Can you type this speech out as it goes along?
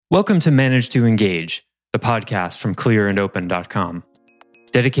Welcome to Manage to Engage, the podcast from clearandopen.com.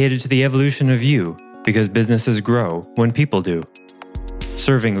 Dedicated to the evolution of you, because businesses grow when people do.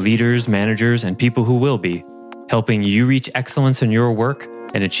 Serving leaders, managers, and people who will be, helping you reach excellence in your work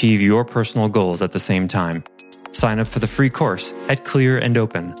and achieve your personal goals at the same time. Sign up for the free course at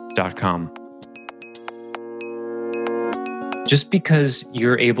clearandopen.com. Just because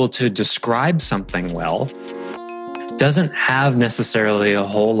you're able to describe something well doesn't have necessarily a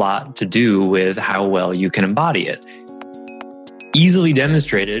whole lot to do with how well you can embody it. Easily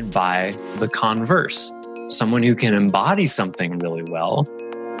demonstrated by the converse. Someone who can embody something really well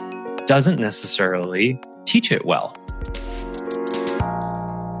doesn't necessarily teach it well.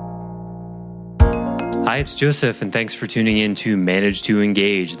 Hi, it's Joseph, and thanks for tuning in to Manage to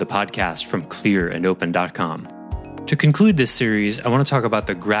Engage, the podcast from clearandopen.com. To conclude this series, I want to talk about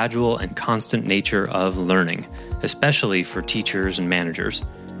the gradual and constant nature of learning, especially for teachers and managers.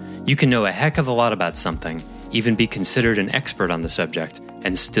 You can know a heck of a lot about something, even be considered an expert on the subject,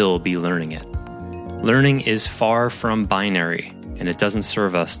 and still be learning it. Learning is far from binary, and it doesn't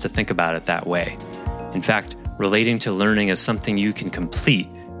serve us to think about it that way. In fact, relating to learning as something you can complete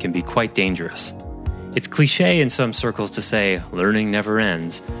can be quite dangerous. It's cliche in some circles to say, learning never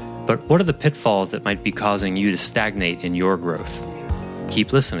ends, but what are the pitfalls that might be causing you to stagnate in your growth?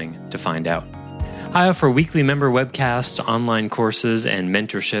 Keep listening to find out. I offer weekly member webcasts, online courses, and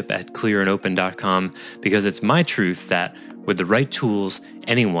mentorship at clearandopen.com because it's my truth that with the right tools,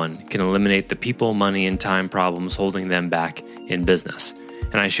 anyone can eliminate the people, money, and time problems holding them back in business.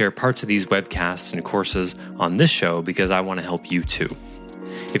 And I share parts of these webcasts and courses on this show because I want to help you too.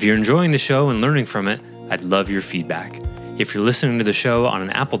 If you're enjoying the show and learning from it, I'd love your feedback. If you're listening to the show on an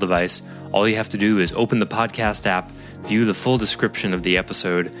Apple device, all you have to do is open the podcast app, view the full description of the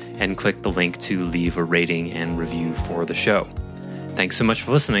episode, and click the link to leave a rating and review for the show. Thanks so much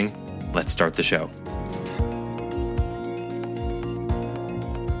for listening. Let's start the show.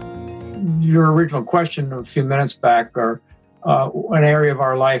 Your original question a few minutes back, or an area of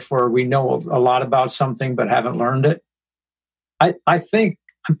our life where we know a lot about something but haven't learned it.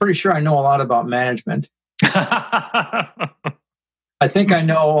 I'm pretty sure I know a lot about management. I think I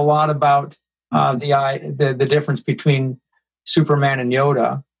know a lot about the difference between Superman and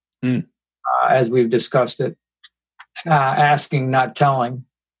Yoda, as we've discussed it. Asking, not telling,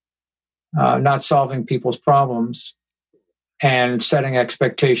 not solving people's problems, and setting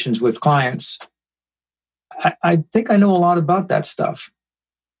expectations with clients. I think I know a lot about that stuff.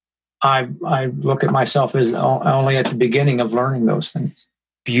 I look at myself as only at the beginning of learning those things.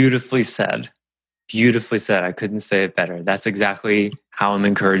 Beautifully said. Beautifully said. I couldn't say it better. That's exactly how I'm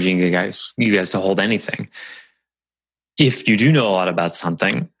encouraging you guys to hold anything. If you do know a lot about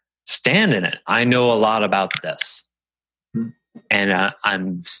something, stand in it. I know a lot about this. And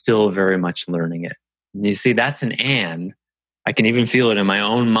I'm still very much learning it. And you see, that's an and. I can even feel it in my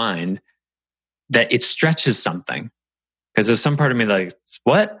own mind that it stretches something. Because there's some part of me like,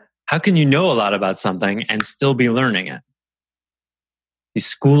 what? How can you know a lot about something and still be learning it?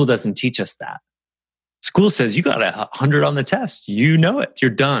 School doesn't teach us that. School says you got 100 on the test. You know it.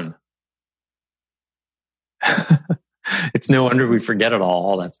 You're done. It's no wonder we forget it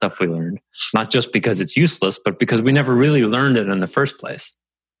all that stuff we learned. Not just because it's useless, but because we never really learned it in the first place.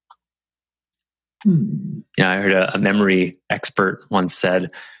 Yeah, I heard a memory expert once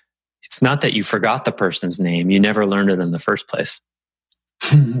said, it's not that you forgot the person's name. You never learned it in the first place.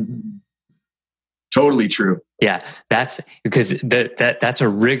 Totally true. Yeah, that's because that's a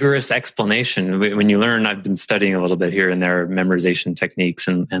rigorous explanation. When you learn, I've been studying a little bit here and there, memorization techniques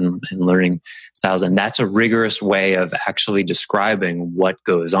and learning styles, and that's a rigorous way of actually describing what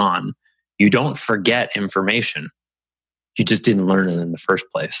goes on. You don't forget information. You just didn't learn it in the first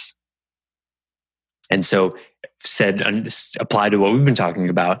place. And so apply to what we've been talking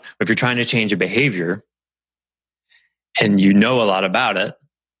about. If you're trying to change a behavior and you know a lot about it,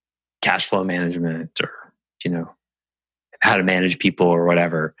 cash flow management or, how to manage people or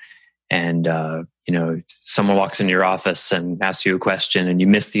whatever. And, if someone walks into your office and asks you a question and you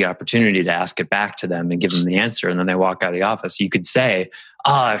miss the opportunity to ask it back to them and give them the answer, and then they walk out of the office, you could say,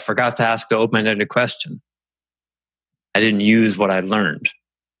 I forgot to ask the open-ended question. I didn't use what I learned.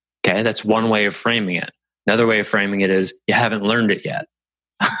 Okay, that's one way of framing it. Another way of framing it is you haven't learned it yet.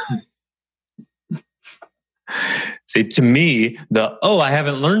 See, to me, I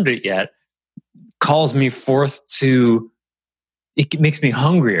haven't learned it yet calls me forth it makes me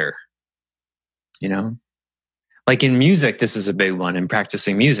hungrier. Like in music, this is a big one. In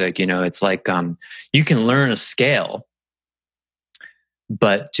practicing music, it's like you can learn a scale,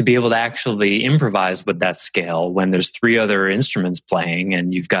 But to be able to actually improvise with that scale when there's 3 other instruments playing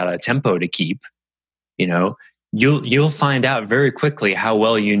and you've got a tempo to keep, you'll find out very quickly how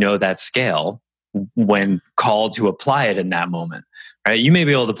well you know that scale when called to apply it in that moment, right? You may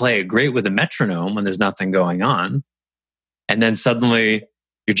be able to play it great with a metronome when there's nothing going on. And then suddenly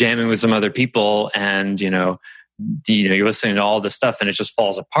you're jamming with some other people and, you're listening to all this stuff and it just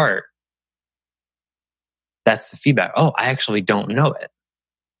falls apart. That's the feedback. Oh, I actually don't know it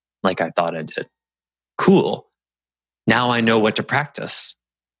like I thought I did. Cool. Now I know what to practice.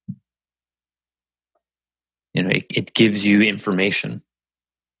 It gives you information.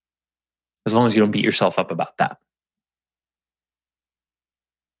 As long as you don't beat yourself up about that,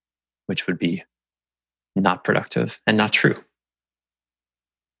 which would be not productive and not true.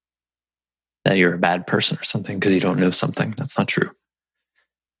 That you're a bad person or something because you don't know something. That's not true.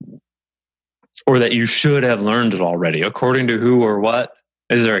 Or that you should have learned it already. According to who or what?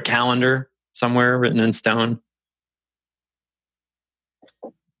 Is there a calendar somewhere written in stone?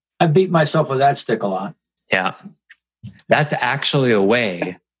 I beat myself with that stick a lot. Yeah. That's actually a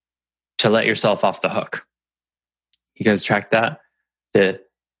way to let yourself off the hook. You guys track that? The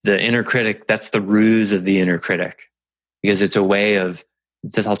inner critic, that's the ruse of the inner critic. Because it's a way of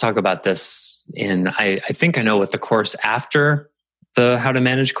this. I'll talk about this I think I know what the course after the How to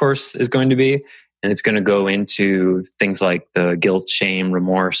Manage course is going to be. And it's going to go into things like the guilt, shame,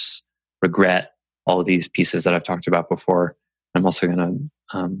 remorse, regret, all of these pieces that I've talked about before. I'm also going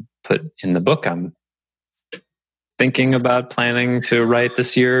to put in the book I'm thinking about planning to write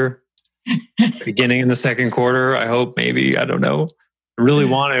this year, beginning in the second quarter. I hope, maybe, I don't know. I really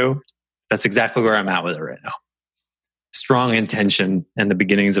want to. That's exactly where I'm at with it right now. Strong intention and the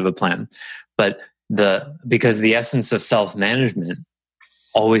beginnings of a plan. But because the essence of self-management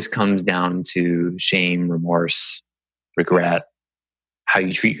always comes down to shame, remorse, regret, how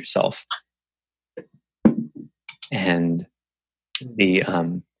you treat yourself. And the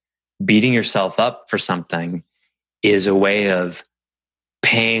beating yourself up for something is a way of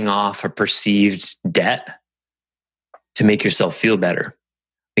paying off a perceived debt to make yourself feel better.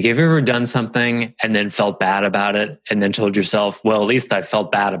 Like, have you ever done something and then felt bad about it and then told yourself, well, at least I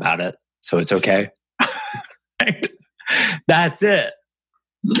felt bad about it, so it's okay? Right? That's it.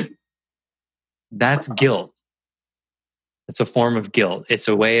 That's guilt. It's a form of guilt. It's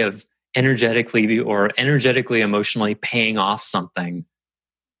a way of energetically emotionally paying off something.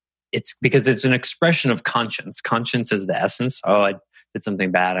 It's because it's an expression of conscience. Conscience is the essence. Oh, I did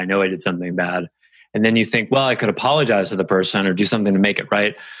something bad. I know I did something bad. And then you think, well, I could apologize to the person or do something to make it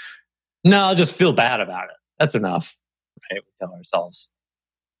right. No, I'll just feel bad about it. That's enough, right? We tell ourselves.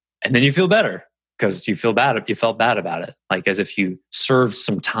 And then you feel better because you felt bad about it. Like as if you served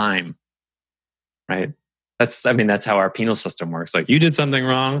some time, right? That's how our penal system works. Like, you did something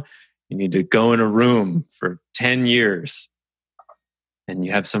wrong. You need to go in a room for 10 years and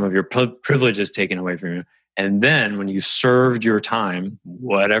you have some of your privileges taken away from you. And then when you served your time,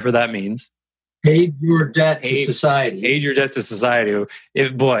 whatever that means, paid your debt to society. Paid your debt to society.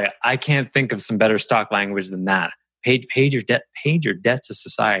 Boy, I can't think of some better stock language than that. Paid your debt to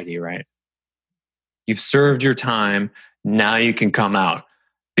society, right? You've served your time. Now you can come out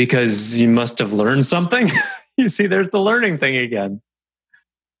because you must have learned something. You see, there's the learning thing again.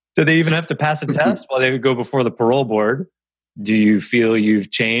 Do they even have to pass a test while they go before the parole board? Do you feel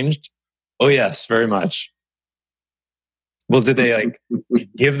you've changed? Oh, yes, very much. Well, did they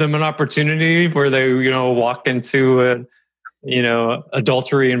give them an opportunity where they, walk into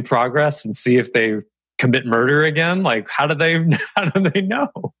adultery in progress and see if they commit murder again? Like, how do they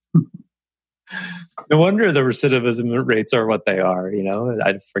know? No wonder the recidivism rates are what they are.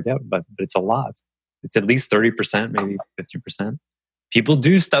 I forget, but it's a lot. It's at least 30%, maybe 50%. People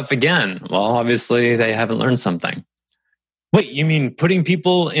do stuff again. Well, obviously they haven't learned something. Wait, you mean putting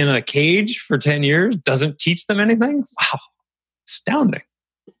people in a cage for 10 years doesn't teach them anything? Wow. Astounding.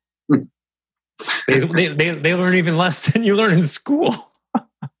 They learn even less than you learn in school.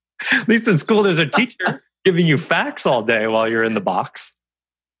 At least in school, there's a teacher giving you facts all day while you're in the box.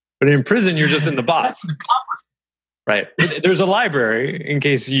 But in prison, you're just in the box. Right. There's a library in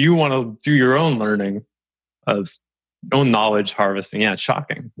case you want to do your own learning of own knowledge harvesting. Yeah, it's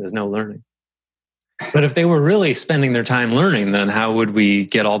shocking. There's no learning. But if they were really spending their time learning, then how would we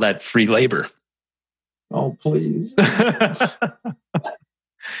get all that free labor? Oh, please.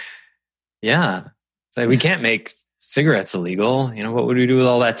 Yeah. So we can't make cigarettes illegal. What would we do with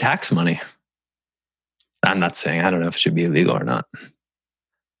all that tax money? I'm not saying, I don't know if it should be illegal or not.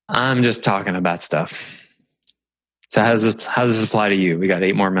 I'm just talking about stuff. So how does this apply to you? We got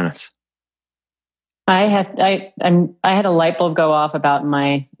 8 more minutes. I had a light bulb go off about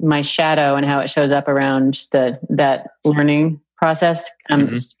my shadow and how it shows up around that learning process.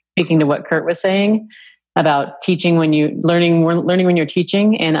 Speaking to what Kurt was saying about teaching when you learning when you're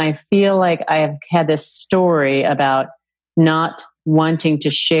teaching, and I feel like I've had this story about not wanting to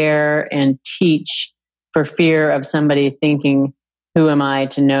share and teach for fear of somebody thinking, who am I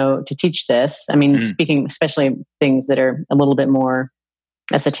to teach this? I mean, speaking especially things that are a little bit more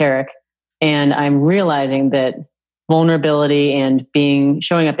esoteric. And I'm realizing that vulnerability and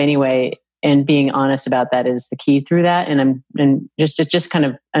showing up anyway and being honest about that is the key through that. And it's just kind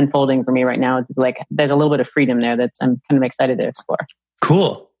of unfolding for me right now. It's like there's a little bit of freedom there I'm kind of excited to explore.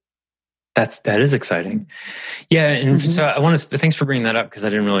 Cool. That is exciting. Yeah, and so I want to thanks for bringing that up because I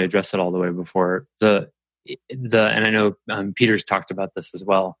didn't really address it all the way before. And I know Peter's talked about this as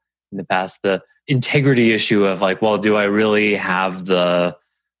well in the past. The integrity issue of like, well, do I really have the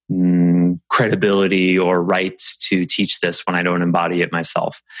credibility or rights to teach this when I don't embody it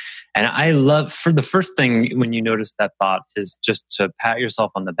myself? And I love, for the first thing when you notice that thought is just to pat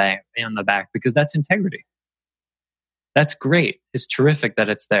yourself on the back because that's integrity. That's great. It's terrific that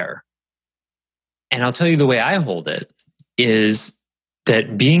it's there. And I'll tell you the way I hold it is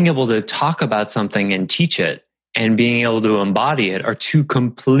that being able to talk about something and teach it and being able to embody it are two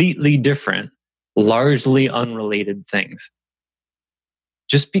completely different, largely unrelated things.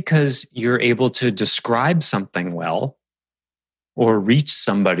 Just because you're able to describe something well or reach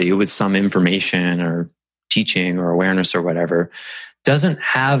somebody with some information or teaching or awareness or whatever doesn't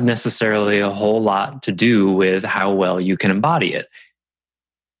have necessarily a whole lot to do with how well you can embody it.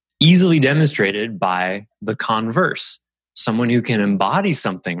 Easily demonstrated by the converse. Someone who can embody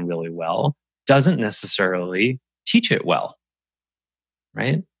something really well doesn't necessarily teach it well,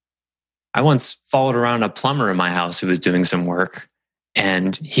 right? I once followed around a plumber in my house who was doing some work,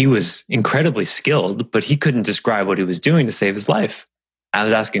 and he was incredibly skilled, but he couldn't describe what he was doing to save his life. I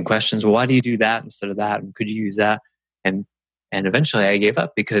was asking questions, well, why do you do that instead of that? And could you use that? And eventually I gave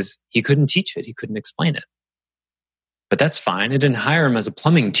up because he couldn't teach it. He couldn't explain it. But that's fine. I didn't hire him as a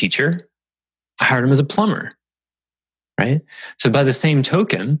plumbing teacher. I hired him as a plumber, right? So by the same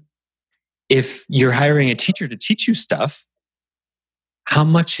token, if you're hiring a teacher to teach you stuff, how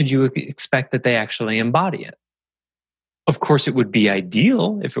much should you expect that they actually embody it? Of course, it would be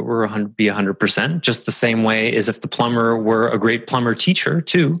ideal if it were 100%, just the same way as if the plumber were a great plumber teacher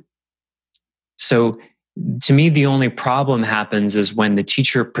too. So to me, the only problem happens is when the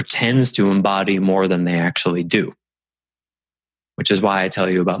teacher pretends to embody more than they actually do. Which is why I tell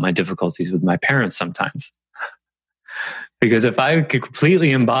you about my difficulties with my parents sometimes. Because if I could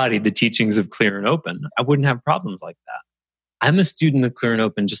completely embody the teachings of Clear and Open, I wouldn't have problems like that. I'm a student of Clear and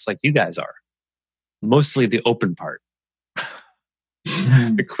Open just like you guys are. Mostly the open part.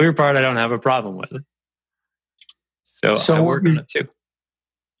 The clear part I don't have a problem with. So I work on it too.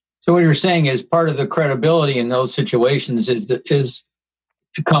 So what you're saying is part of the credibility in those situations it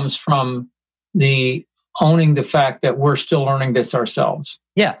comes from the owning the fact that we're still learning this ourselves.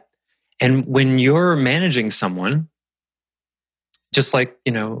 Yeah. And when you're managing someone, just like,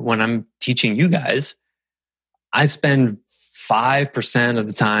 when I'm teaching you guys, I spend 5% of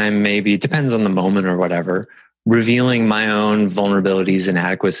the time, maybe, it depends on the moment or whatever, revealing my own vulnerabilities and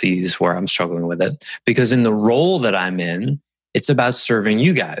inadequacies where I'm struggling with it. Because in the role that I'm in, it's about serving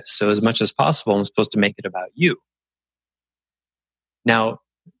you guys. So as much as possible, I'm supposed to make it about you. Now,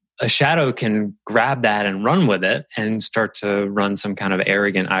 a shadow can grab that and run with it and start to run some kind of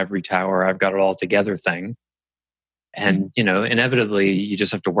arrogant ivory tower, I've got it all together thing. And, inevitably, you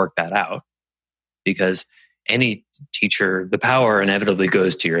just have to work that out because any teacher, the power inevitably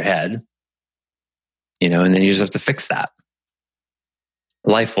goes to your head, and then you just have to fix that.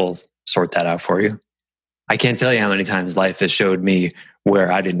 Life will sort that out for you. I can't tell you how many times life has showed me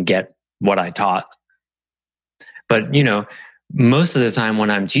where I didn't get what I taught. But, most of the time when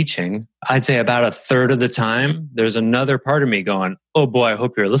I'm teaching, I'd say about a third of the time, there's another part of me going, oh boy, I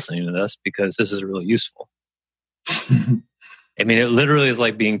hope you're listening to this because this is really useful. I mean, it literally is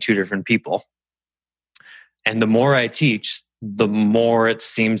like being two different people. And the more I teach, the more it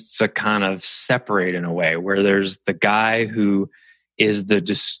seems to kind of separate in a way where there's the guy who is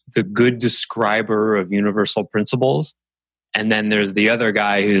the good describer of universal principles. And then there's the other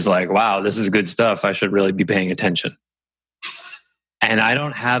guy who's like, wow, this is good stuff. I should really be paying attention. And I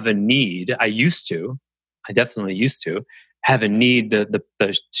don't have a need. I definitely used to have a need. The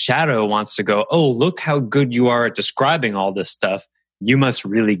shadow wants to go, oh, look how good you are at describing all this stuff. You must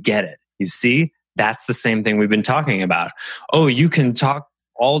really get it. You see, that's the same thing we've been talking about. Oh, you can talk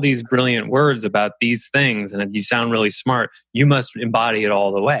all these brilliant words about these things and you sound really smart. You must embody it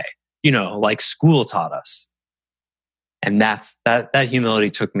all the way. like school taught us. And that humility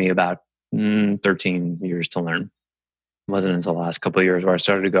took me about 13 years to learn. It wasn't until the last couple of years where I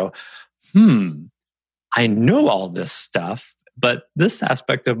started to go, I know all this stuff, but this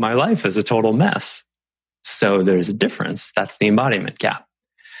aspect of my life is a total mess. So there's a difference. That's the embodiment gap.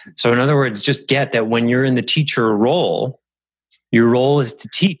 So in other words, just get that when you're in the teacher role, your role is to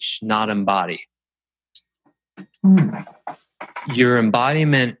teach, not embody. Your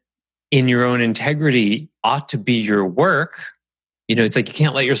embodiment in your own integrity ought to be your work. It's like you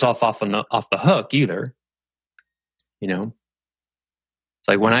can't let yourself off the hook either. It's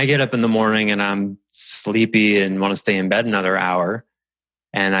like when I get up in the morning and I'm sleepy and want to stay in bed another hour,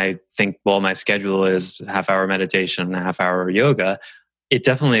 and I think, well, my schedule is a half-hour meditation and a half-hour yoga, it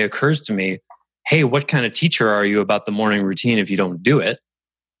definitely occurs to me, hey, what kind of teacher are you about the morning routine if you don't do it?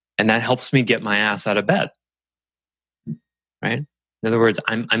 And that helps me get my ass out of bed, right? In other words,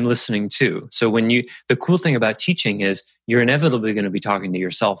 I'm listening too. So the cool thing about teaching is you're inevitably going to be talking to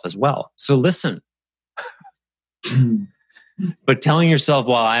yourself as well. So listen. But telling yourself,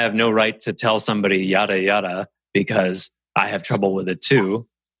 well, I have no right to tell somebody yada, yada, because I have trouble with it too.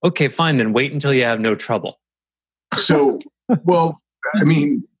 Okay, fine. Then wait until you have no trouble. So, but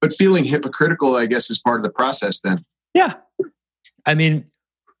feeling hypocritical, I guess, is part of the process then. Yeah.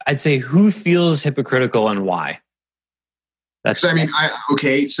 I'd say who feels hypocritical and why?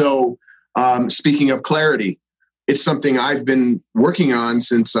 Speaking of clarity, it's something I've been working on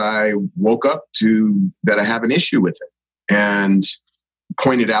since I woke up to that I have an issue with it, and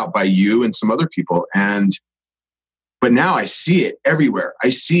pointed out by you and some other people. But now I see it everywhere. I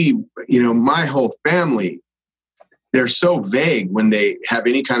see, my whole family, they're so vague when they have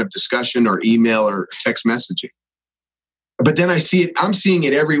any kind of discussion or email or text messaging. But then I'm seeing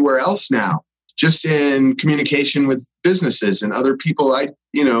it everywhere else now, just in communication with businesses and other people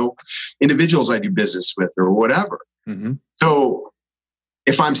individuals I do business with or whatever. Mm-hmm. So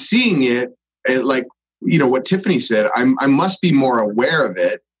if I'm seeing it, like, what Tiffany said, I must be more aware of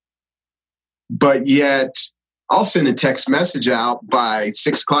it, but yet I'll send a text message out by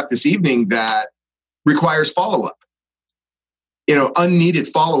 6:00 this evening that requires follow-up, unneeded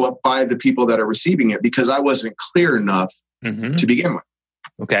follow-up by the people that are receiving it because I wasn't clear enough to begin with.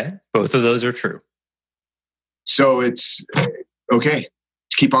 Okay. Both of those are true. So it's okay.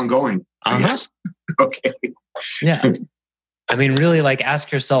 Keep on going. I guess. Okay. Yeah. Really,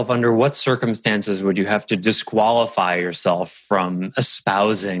 ask yourself, under what circumstances would you have to disqualify yourself from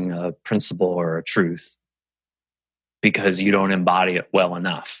espousing a principle or a truth because you don't embody it well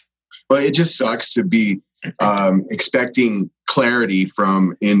enough? Well, it just sucks to be expecting clarity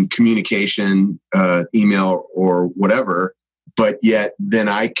in communication, email or whatever, but yet then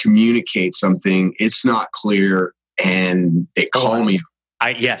I communicate something, it's not clear, and they call me.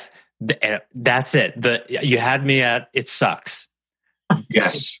 Yes. That's it. You had me at it sucks.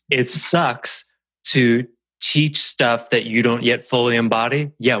 Yes. It sucks to teach stuff that you don't yet fully embody.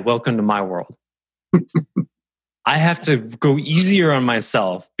 Yeah, welcome to my world. I have to go easier on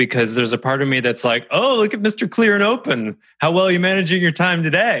myself because there's a part of me that's like, oh, look at Mr. Clear and Open. How well are you managing your time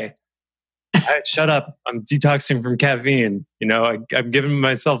today? Shut up. I'm detoxing from caffeine. I'm giving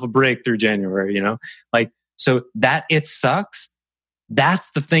myself a break through January, so that it sucks.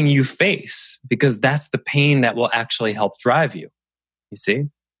 That's the thing you face because that's the pain that will actually help drive you. You see?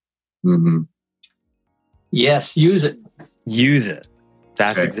 Mm-hmm. Yes, use it. Use it.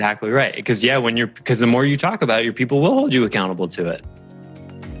 That's exactly right. Because because the more you talk about it, your people will hold you accountable to it.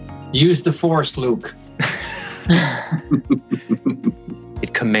 Use the force, Luke.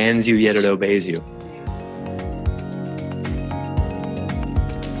 It commands you, yet it obeys you.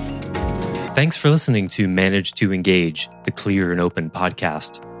 Thanks for listening to Manage to Engage, the Clear and Open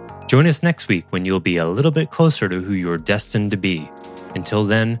podcast. Join us next week when you'll be a little bit closer to who you're destined to be. Until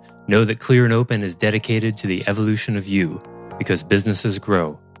then, know that Clear and Open is dedicated to the evolution of you, because businesses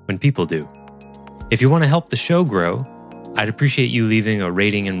grow when people do. If you want to help the show grow, I'd appreciate you leaving a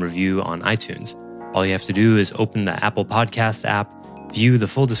rating and review on iTunes. All you have to do is open the Apple Podcasts app, view the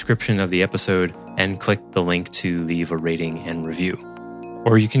full description of the episode, and click the link to leave a rating and review.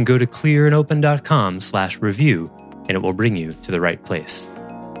 Or you can go to clearandopen.com/review and it will bring you to the right place.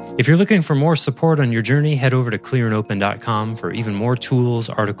 If you're looking for more support on your journey, head over to clearandopen.com for even more tools,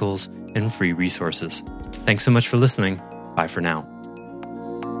 articles, and free resources. Thanks so much for listening. Bye for now.